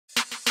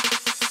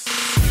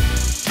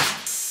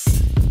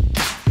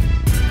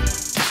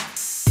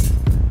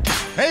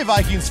Hey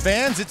Vikings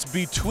fans, it's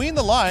Between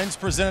the Lines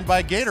presented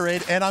by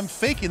Gatorade, and I'm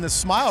faking the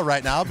smile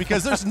right now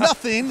because there's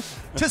nothing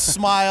to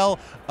smile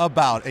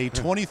about. A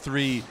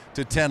 23-10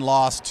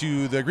 loss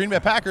to the Green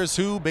Bay Packers,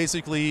 who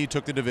basically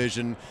took the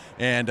division,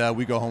 and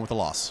we go home with a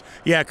loss.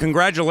 Yeah,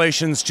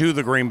 congratulations to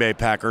the Green Bay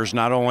Packers,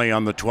 not only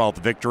on the 12th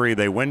victory,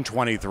 they win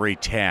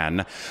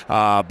 23-10,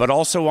 but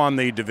also on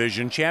the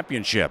division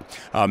championship.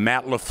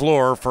 Matt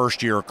LaFleur,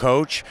 first-year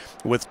coach,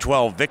 with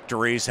 12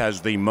 victories,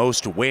 has the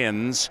most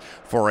wins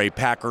for a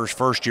Packers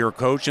first-year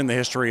coach in the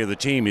history of the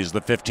team. He's the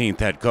 15th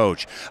head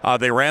coach.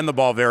 They ran the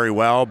ball very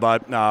well,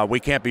 but we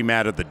can't be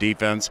mad at the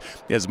defense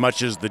as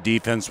much as the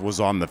defense was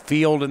on the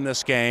field in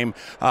this game.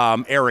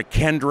 Eric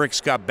Kendricks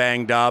got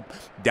banged up.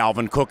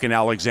 Dalvin Cook and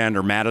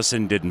Alexander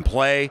Mattison didn't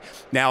play.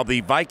 Now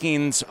the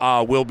Vikings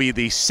will be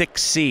the 6th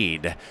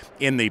seed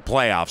in the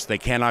playoffs. They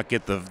cannot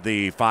get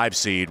the 5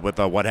 seed with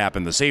what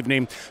happened this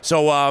evening.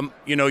 So,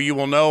 you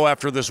will know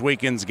after this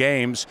weekend's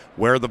games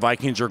where the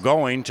Vikings are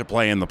going to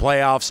play in the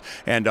playoffs,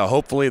 and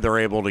hopefully they're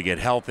able to get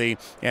healthy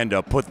and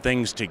put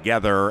things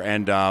together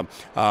and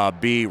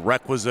be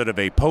requisite of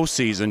a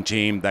postseason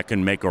team that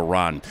can make a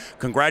run.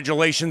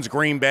 Congratulations,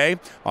 Green Bay,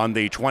 on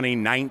the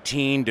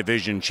 2019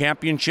 Division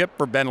Championship.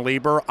 For Ben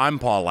Leber, I'm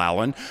Paul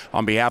Allen.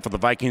 On behalf of the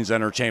Vikings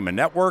Entertainment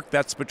Network,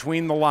 that's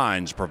Between the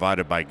Lines,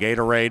 provided by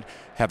Gatorade.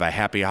 Have a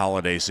happy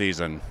holiday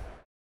season.